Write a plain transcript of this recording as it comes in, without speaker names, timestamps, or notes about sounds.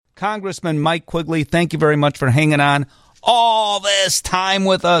Congressman Mike Quigley, thank you very much for hanging on all this time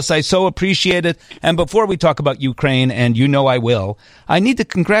with us. I so appreciate it. And before we talk about Ukraine, and you know I will, I need to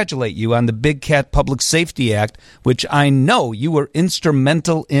congratulate you on the Big Cat Public Safety Act, which I know you were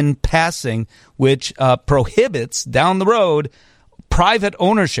instrumental in passing, which prohibits down the road private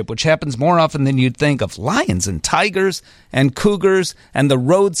ownership, which happens more often than you'd think, of lions and tigers and cougars and the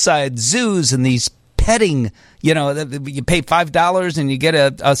roadside zoos and these petting, you pay $5 and you get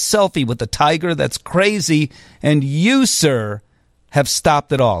a selfie with the tiger. That's crazy. And you, sir, have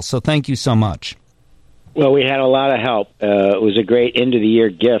stopped it all. So thank you so much. Well, we had a lot of help. It was a great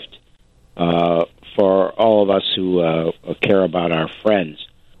end-of-the-year gift for all of us who care about our friends.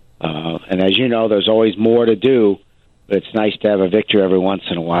 And as you know, there's always more to do, but it's nice to have a victory every once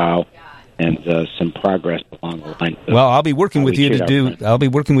in a while. And some progress along the line. Well, I'll be working with you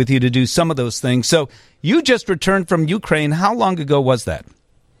to do some of those things. So you just returned from Ukraine. How long ago was that?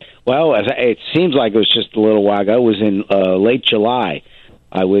 Well, it seems like it was just a little while ago. It was in late July.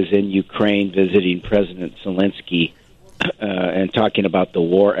 I was in Ukraine visiting President Zelenskyy and talking about the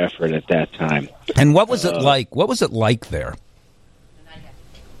war effort at that time. And what was it like? What was it like there?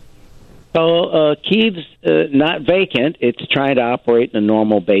 So Kyiv's not vacant. It's trying to operate on a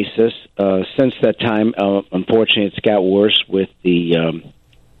normal basis. Since that time, unfortunately, it's got worse with the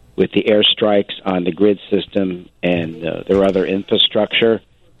airstrikes on the grid system and their other infrastructure.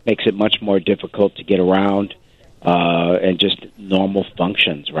 Makes it much more difficult to get around and just normal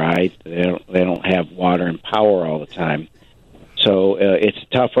functions. Right? They don't have water and power all the time, so it's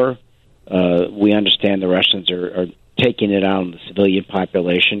tougher. We understand the Russians are taking it out on the civilian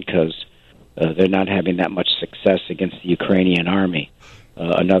population because they're not having that much success against the Ukrainian army.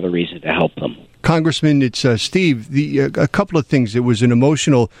 Another reason to help them. Congressman, it's Steve. A couple of things. It was an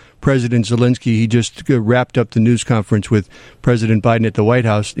emotional President Zelenskyy. He just wrapped up the news conference with President Biden at the White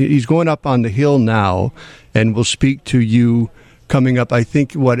House. He's going up on the Hill now, and will speak to you coming up, I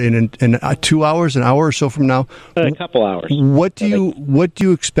think, in 2 hours, an hour or so from now? A couple hours. What do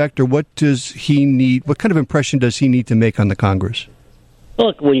you expect, or what does he need? What kind of impression does he need to make on the Congress?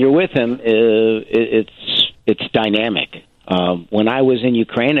 Look, when you're with him, it's dynamic. When I was in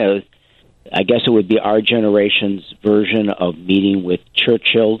Ukraine, I guess it would be our generation's version of meeting with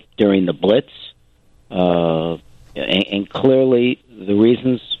Churchill during the Blitz. And clearly, the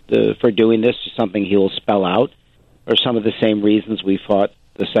reasons for doing this is something he will spell out, are some of the same reasons we fought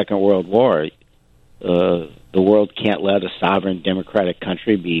the Second World War. The world can't let a sovereign democratic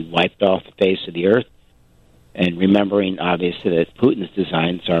country be wiped off the face of the earth. And remembering, obviously, that Putin's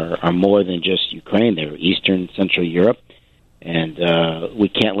designs are more than just Ukraine. They're Eastern, Central Europe. And we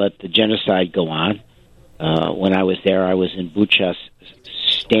can't let the genocide go on. When I was there, I was in Bucha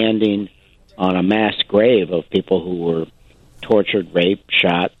standing on a mass grave of people who were tortured, raped,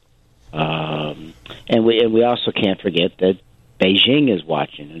 shot. And we also can't forget that Beijing is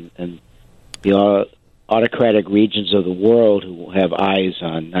watching. And the autocratic regions of the world who have eyes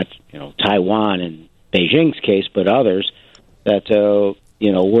on not Taiwan and Beijing's case, but others, that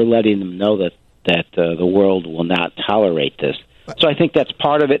we're letting them know that the world will not tolerate this. So I think that's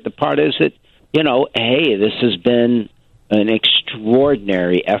part of it. The part is that, hey, this has been an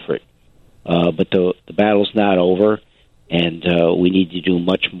extraordinary effort, but the battle's not over, and we need to do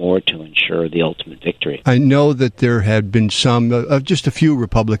much more to ensure the ultimate victory. I know that there had been just a few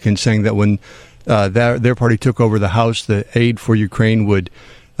Republicans saying that when their party took over the House, the aid for Ukraine would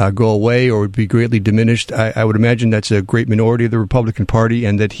go away or would be greatly diminished. I would imagine that's a great minority of the Republican Party,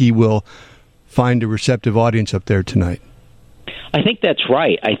 and that he will find a receptive audience up there tonight. I think that's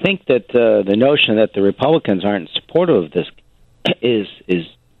right. I think that the notion that the Republicans aren't supportive of this is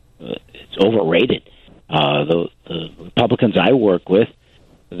it's overrated. The Republicans I work with,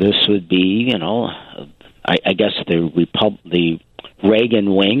 this would be, I guess the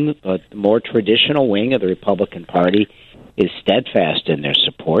Reagan wing, but the more traditional wing of the Republican Party is steadfast in their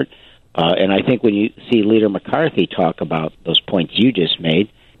support. And I think when you see Leader McCarthy talk about those points you just made,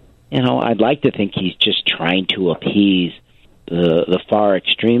 I'd like to think he's just trying to appease the far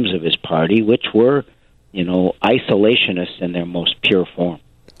extremes of his party, which were, isolationists in their most pure form.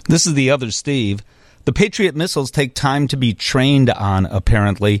 This is the other Steve. The Patriot missiles take time to be trained on,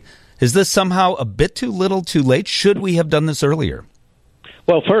 apparently. Is this somehow a bit too little, too late? Should we have done this earlier?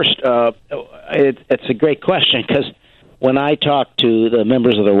 Well, first, it's a great question, because when I talked to the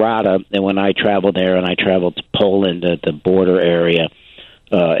members of the Rada, and when I traveled there, and I traveled to Poland at the border area,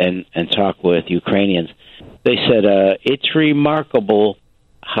 and talked with Ukrainians, they said it's remarkable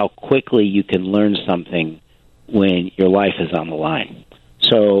how quickly you can learn something when your life is on the line.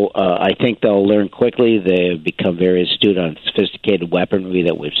 So I think they'll learn quickly. They've become very astute on sophisticated weaponry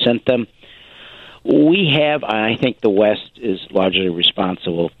that we've sent them. I think the West is largely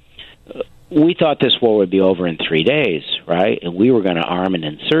responsible. We thought this war would be over in 3 days, right? And we were going to arm an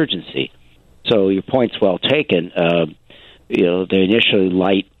insurgency. So your point's well taken. They initially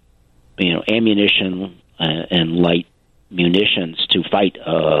light, ammunition and light munitions to fight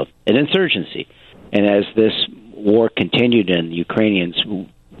an insurgency. And as this war continued and the Ukrainians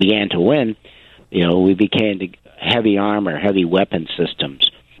began to win, we became to heavy armor, heavy weapon systems,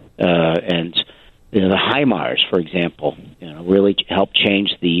 and the HIMARS, for example, really helped change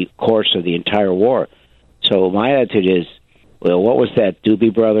the course of the entire war. So my attitude is, well, what was that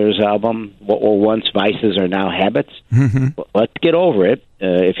Doobie Brothers album? What were once vices are now habits? Mm-hmm. Let's get over it.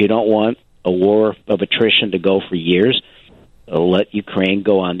 If you don't want a war of attrition to go for years, let Ukraine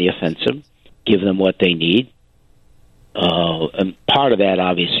go on the offensive, give them what they need. And part of that,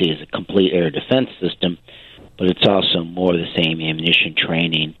 obviously, is a complete air defense system, but it's also more of the same ammunition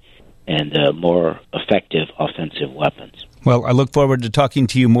training and more effective offensive weapons. Well, I look forward to talking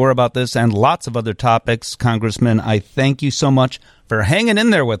to you more about this and lots of other topics. Congressman, I thank you so much for hanging in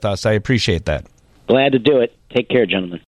there with us. I appreciate that. Glad to do it. Take care, gentlemen.